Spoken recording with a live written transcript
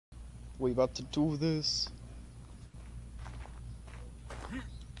We about to do this.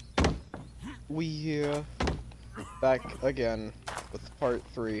 We here. Back again with part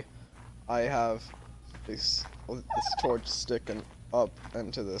 3. I have this torch sticking up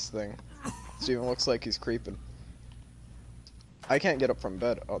into this thing. Steven looks like he's creeping. I can't get up from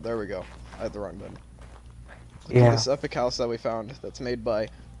bed. Oh, there we go. I had the wrong bed. Look at this epic house that we found that's made by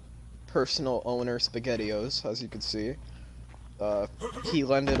personal owner SpaghettiOs, as you can see. He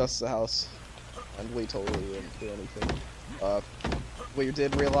lended us the house, and we totally didn't do anything. We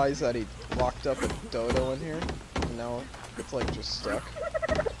did realize that he locked up a dodo in here, and now it's like just stuck.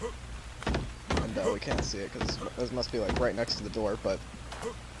 And we can't see it because this must be like right next to the door, but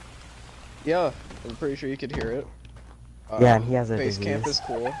yeah, I'm pretty sure you could hear it. Yeah, and he has a base disease. camp is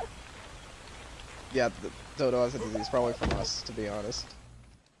cool. Yeah, the dodo has a disease, probably from us, to be honest.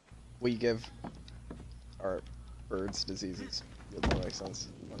 We give our birds diseases. If that makes sense.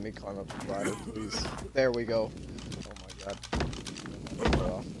 Let me climb up the ladder, please. There we go. Oh my god.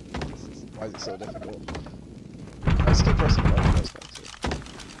 Why is it so difficult? I just keep pressing buttons.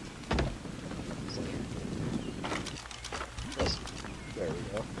 There we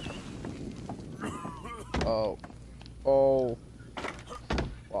go. Oh. Oh.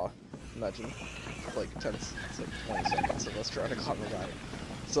 Wow. Imagine. Like 10, it's like 20 seconds of us trying to climb a ladder.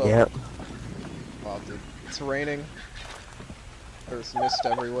 So. Yep. Wow, dude. It's raining. There's mist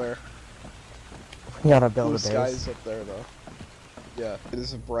everywhere. You gotta build Blue a base. skies up there though. Yeah, it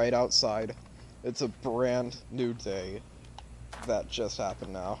is bright outside. It's a brand new day that just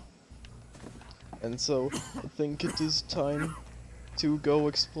happened now. And so, I think it is time to go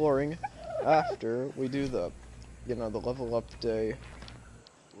exploring after we do the, you know, the level up day.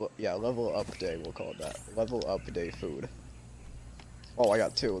 Yeah, level up day, we'll call it that. Level up day food. Oh, I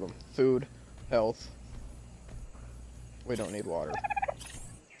got 2 of them. Food, health. We don't need water.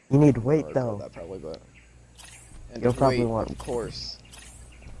 You need weight though. That probably, but... And You'll probably weight, want. of course.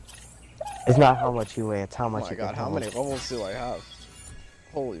 It's not how much you weigh, it's how much Oh my you god, can how hold. many levels do I have?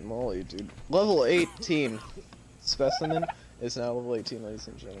 Holy moly, dude. Level 18. Specimen is now level 18, ladies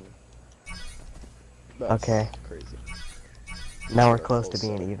and gentlemen. That's okay. Crazy. Now we're close to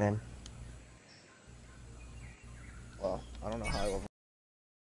being even. Well, I don't know how I level.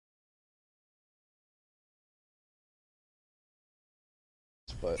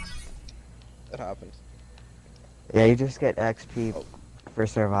 But it happened. Yeah, you just get XP for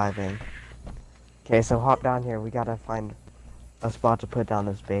surviving. Okay, so hop down here. We gotta find a spot to put down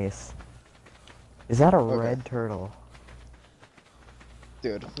this base. Is that a red turtle?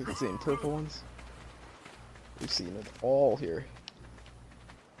 Dude, we've seen purple ones. We've seen it all here.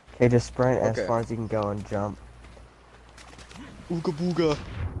 Okay, just sprint as far as you can go and jump. Ooga booga.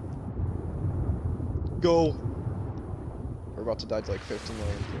 Go. We're about to die to like 50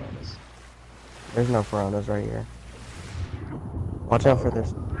 million piranhas. There's no piranhas right here. Watch out for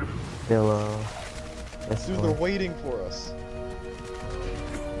this billow. Dude, they're waiting for us.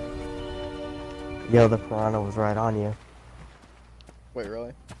 Yo, the piranha was right on you. Wait,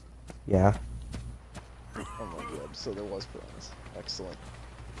 really? Yeah. Oh my god, so there was piranhas. Excellent.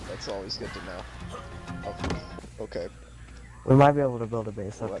 That's always good to know. Okay. We might be able to build a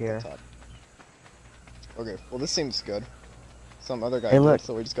base We're up at here. the top. Okay, well this seems good. Some other guy Hey, look. did,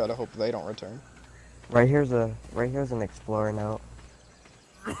 so we just gotta hope they don't return. Right here's an explorer note.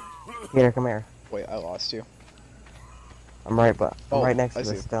 Peter, come here. Wait, I lost you. I'm right next to I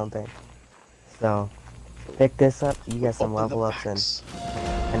the see. stone thing. So, pick this up, you get some Open the level ups box.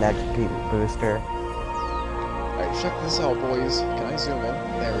 and an XP booster. Alright, check this out, boys. Can I zoom in?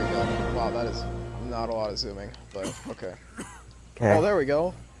 There we go. Wow, that is not a lot of zooming, but okay. Okay. Oh, there we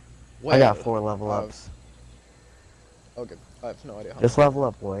go. I got 4 level ups. Okay, I have no idea how. Just level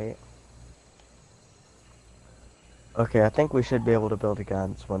up, wait. Okay, I think we should be able to build a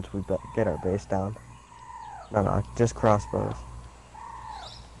guns once we get our base down. No, just crossbows.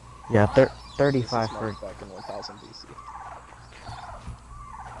 Yeah, 35 for... Back in 1000 BC.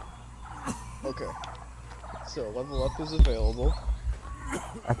 Okay. So, level up is available.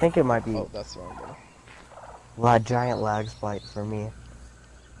 I think it might be... Oh, that's the wrong button. Giant lag spike for me.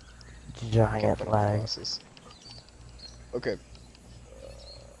 Giant lag. Okay.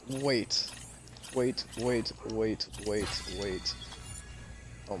 Wait. Wait.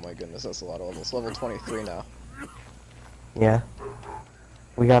 Oh my goodness, that's a lot of levels. Level 23 now. Yeah.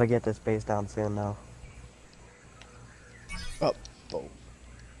 We gotta get this base down soon though. Up. Oh.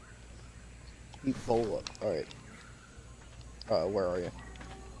 Ebola. Alright. Where are you?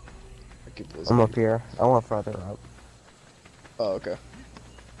 I keep losing. I'm up here. I want further up. Oh, okay.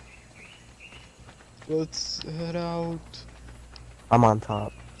 Let's head out. I'm on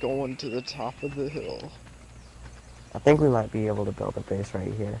top. going to the top of the hill. I think we might be able to build a base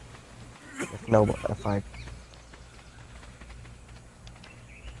right here. If I...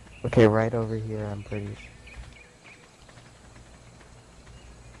 Okay, right over here, I'm pretty sure.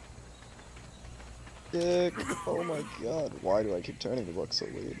 Dick! Oh my god, why do I keep turning the book so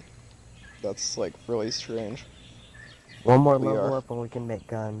weird? That's like really strange. One more level up and we can make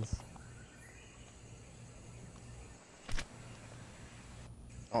guns.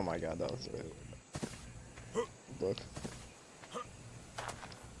 Oh my god, that was really weird. Book.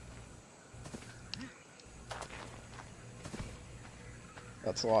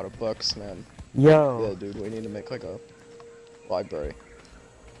 That's a lot of books, man. Yo! Yeah, dude, we need to make like a library.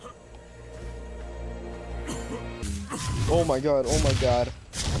 Oh my god, oh my god.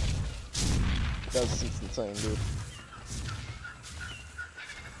 That's insane, dude.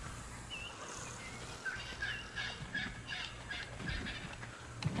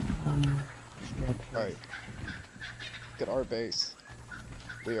 Alright. Get our base.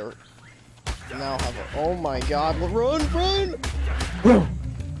 We are now have a— oh my god, run, run! Bro!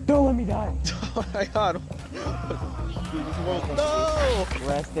 Don't let me die! Oh my god. No!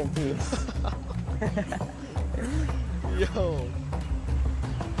 Rest in peace. Yo.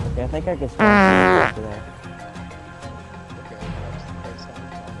 Okay, I think I can spawn over there. Okay,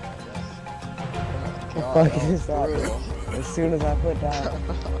 What the fuck is that? As soon as I put down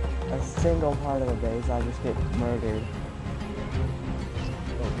a single part of the base, I just get murdered.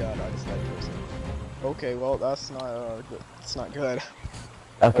 Oh god, I just like person. Okay, well that's not it's not good.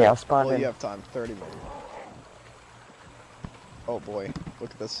 Okay, I'll spawn well, in. you have time, 30 minutes. Oh boy,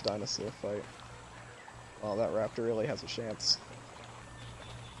 look at this dinosaur fight. Oh, that raptor really has a chance.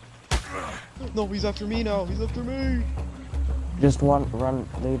 No, he's after me now. He's after me. Just run,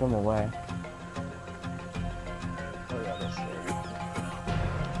 lead him away. Oh yeah, that's right.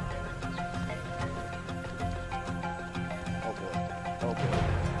 Oh boy. Oh boy.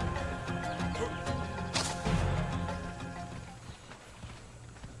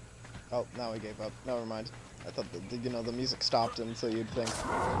 Oh, now he gave up. Never mind. I thought the music stopped him, so you'd think.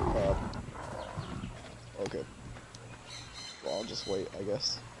 Okay. Well, I'll just wait, I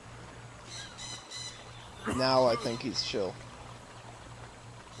guess. Now I think he's chill.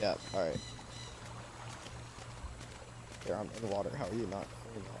 Yeah, alright. Here, I'm in the water. How are you not?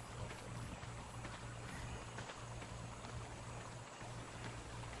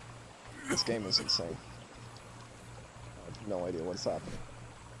 This game is insane. I have no idea what's happening.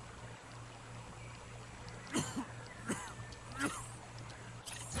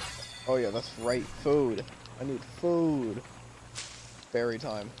 Oh yeah, that's right. Food. I need food. Berry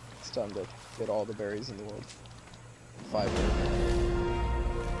time. It's time to get all the berries in the world. Fiber.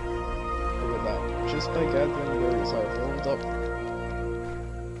 Look at that. Just by gathering berries, I filled up.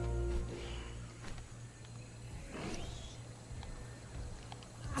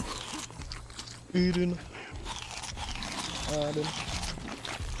 Eden. Adam.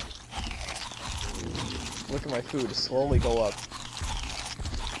 Look at my food slowly go up.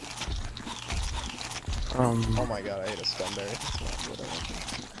 Oh my god, I ate a stunberry. That's not good.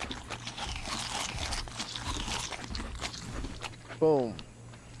 Boom.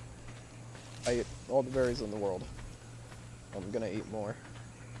 I ate all the berries in the world. I'm gonna eat more.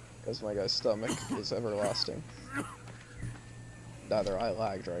 Because my guy's stomach is everlasting. Either I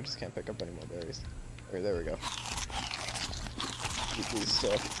lagged or I just can't pick up any more berries. Okay, there we go. Eat these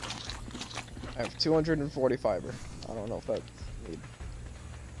stuff. I have 240 fiber. I don't know if that's need.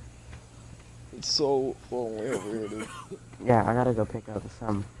 It's so lonely over here, dude. Yeah, I gotta go pick up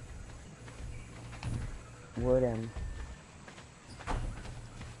some wood and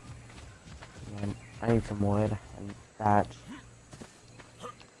I need some wood and thatch.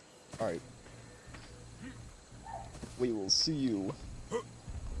 Alright. We will see you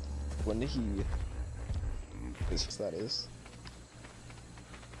when he is that is.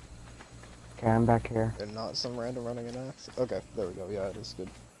 Okay, I'm back here. And not some random running an axe. Okay, there we go. Yeah, it is good.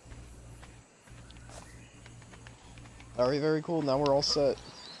 Alright, very cool. Now we're all set.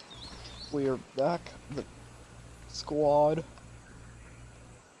 We are back. The squad.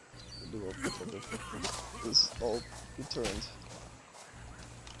 Is all returned.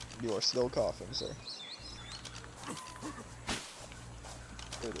 You are still coughing, sir.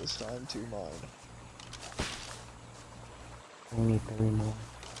 It is time to mine. We need 3 more.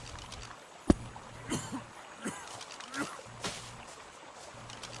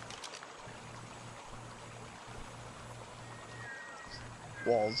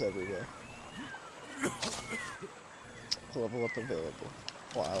 Walls everywhere. Level up available.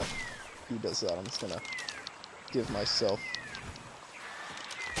 Wow. If he does that, I'm just gonna give myself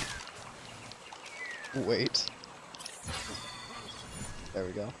Wait. There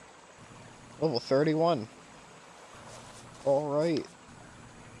we go. Level 31. Alright.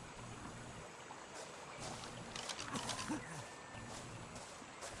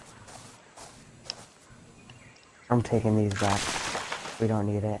 I'm taking these back. We don't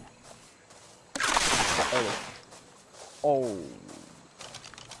need it. Oh. Oh.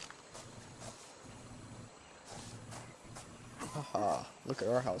 Haha. Look at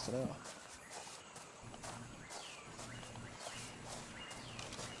our house now.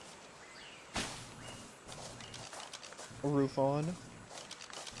 A roof on.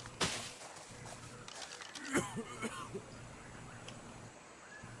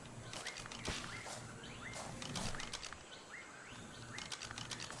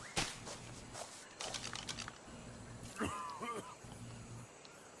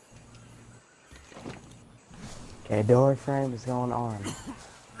 Okay, door frame is going on.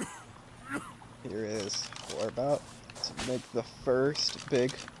 Here it is. We're about to make the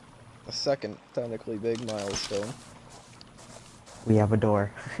second technically big milestone. We have a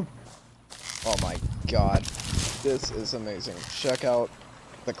door. Oh my god. This is amazing. Check out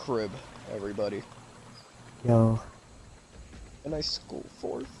the crib, everybody. Yo. A nice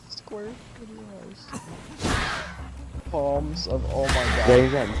fourth square palms of, oh my god. Yeah, you're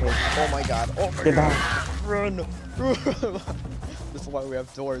getting taken. Oh my god. Oh my Get god. back. Run. Run. This is why we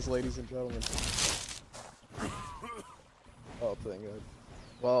have doors, ladies and gentlemen. Oh, thank god.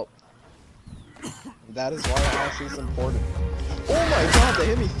 Well, that is why the house is important. Oh my god, they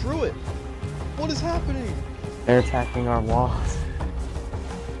hit me through it! What is happening? They're attacking our walls.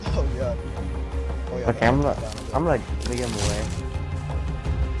 Oh god. Oh yeah. Okay, I'm gonna lead them away.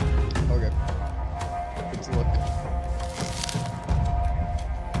 Okay. Let's look.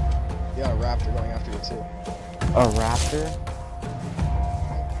 Yeah, a raptor going after you too. A raptor?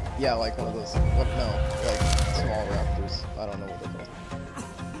 Yeah, like one of those. What? No, like small raptors. I don't know what they're called.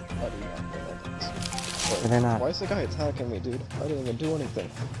 How do you not know that? They're not. Why is the guy attacking me, dude? I didn't even do anything.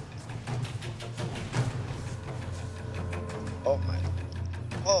 Oh my.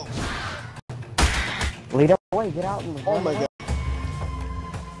 Oh. Lead them away. Get out and Oh run my away. god.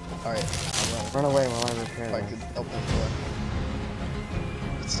 Alright, I'm running. Run away while I repair If I this. could open the door.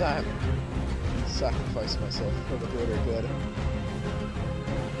 It's time. Sacrifice myself for the greater good.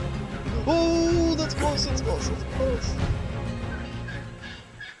 Oh, that's close, that's close, that's close.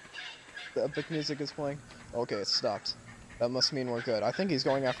 The epic music is playing. Okay, it stopped. That must mean we're good. I think he's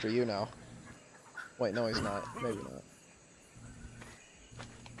going after you now. Wait, no he's not. Maybe not.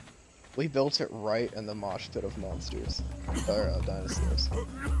 We built it right in the mosh pit of monsters. Or dinosaurs.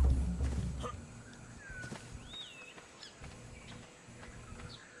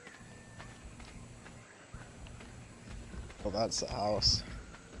 Oh, that's the house.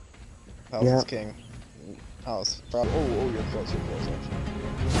 House is king. House. Oh, you're close, actually.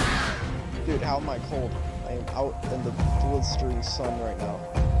 Dude, how am I cold? I am out in the blistering sun right now.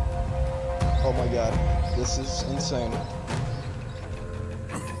 Oh my god, this is insane.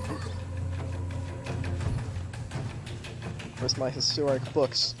 Where's my historic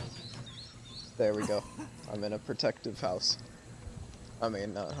books? There we go. I'm in a protective house. I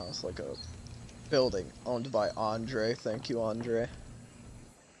mean, not a house, like a building owned by Andre. Thank you, Andre,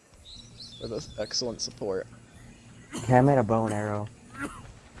 for this excellent support. Okay, I made a bow and arrow.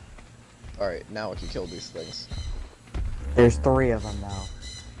 Alright, now we can kill these things. There's 3 of them now.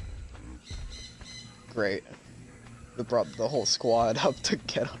 Great. They brought the whole squad up to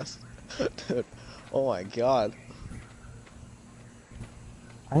get us. Dude, oh my god.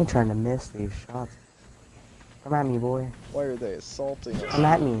 I ain't trying to miss these shots. Come at me, boy. Why are they assaulting us? Come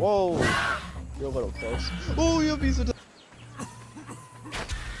at me. Whoa! You're a little close. Oh, you have piece of.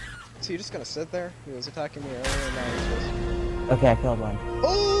 So you're just gonna sit there? He was attacking me earlier and now he's just. Okay, I killed one.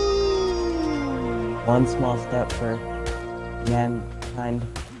 Oh! One small step for mankind.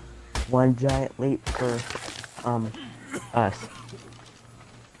 One giant leap for, us.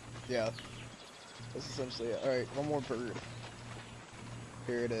 Yeah. That's essentially it. Alright, one more bird.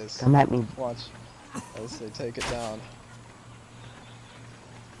 Here it is. Come at me. Watch as they take it down.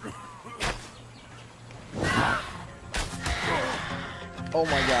 Oh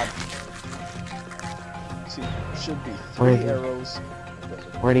my god. See, should be 3 arrows.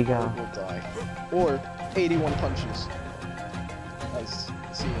 Where'd he go? Will die. Or 81 punches. As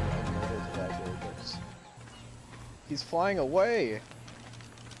seen in your vocabulary books. He's flying away!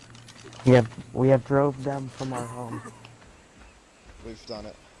 We have drove them from our home. We've done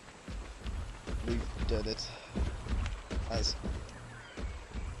it. We did it. As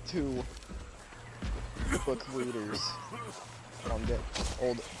 2 book readers on the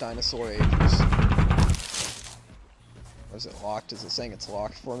old dinosaur ages. is it locked? Is it saying it's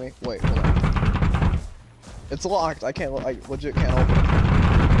locked for me? Wait, hold on. It's locked. I can't. I legit can't open it.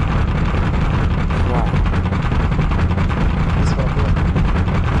 Why? That's what I'm doing.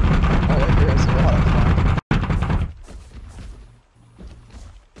 All I hear is a lot of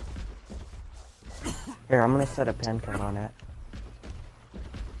Here, I'm gonna set a pin code on it.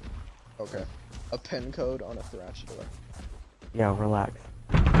 Okay. A pin code on a Thratch door. Yeah, relax.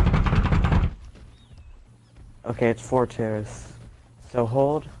 Okay, it's 4 twos. So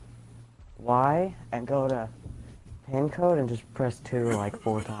hold Y and go to pin code and just press 2 like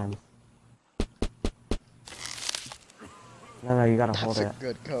 4 times. No, you gotta hold it. That's a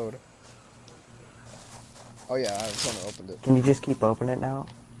good code. Oh yeah, I just opened it. Can you just keep opening it now?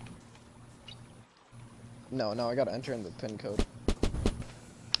 No, I gotta enter in the pin code.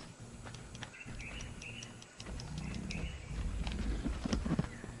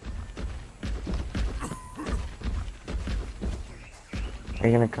 Are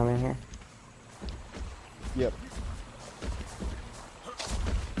you gonna come in here? Yep.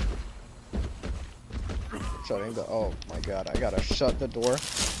 Shutting the. Oh my god, I gotta shut the door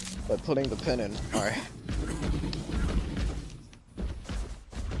by putting the pin in. Alright.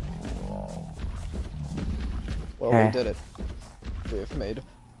 Well, Okay. we did it. We have made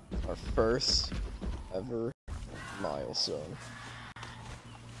our first ever milestone.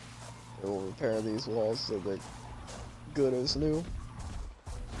 We will repair these walls so they're good as new.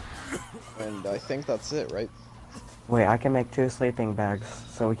 And I think that's it, right? Wait, I can make 2 sleeping bags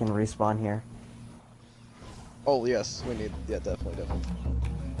so we can respawn here. Oh yes, we need. Yeah, definitely.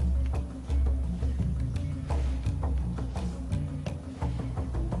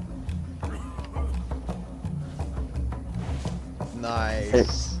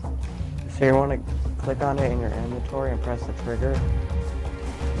 Nice. So you want to click on it in your inventory and press the trigger.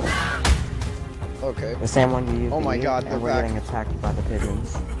 Okay. The same one you used. Oh my god, they're and we're back. getting attacked by the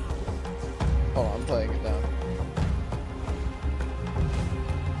pigeons. Oh, I'm playing it down.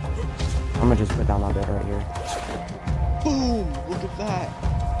 I'm gonna just put down my bed right here. Boom! Look at that!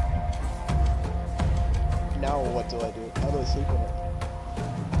 Now what do I do? How do I sleep in it?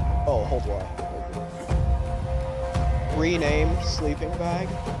 Oh, hold on. Rename sleeping bag?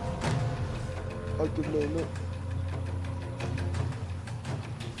 I could name it.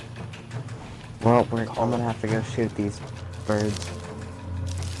 Well, I'm gonna have to go shoot these birds.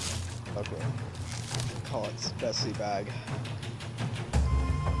 Okay. Call it Spessy bag.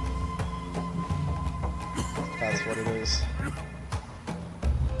 That's what it is.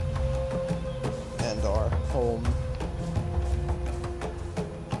 And our home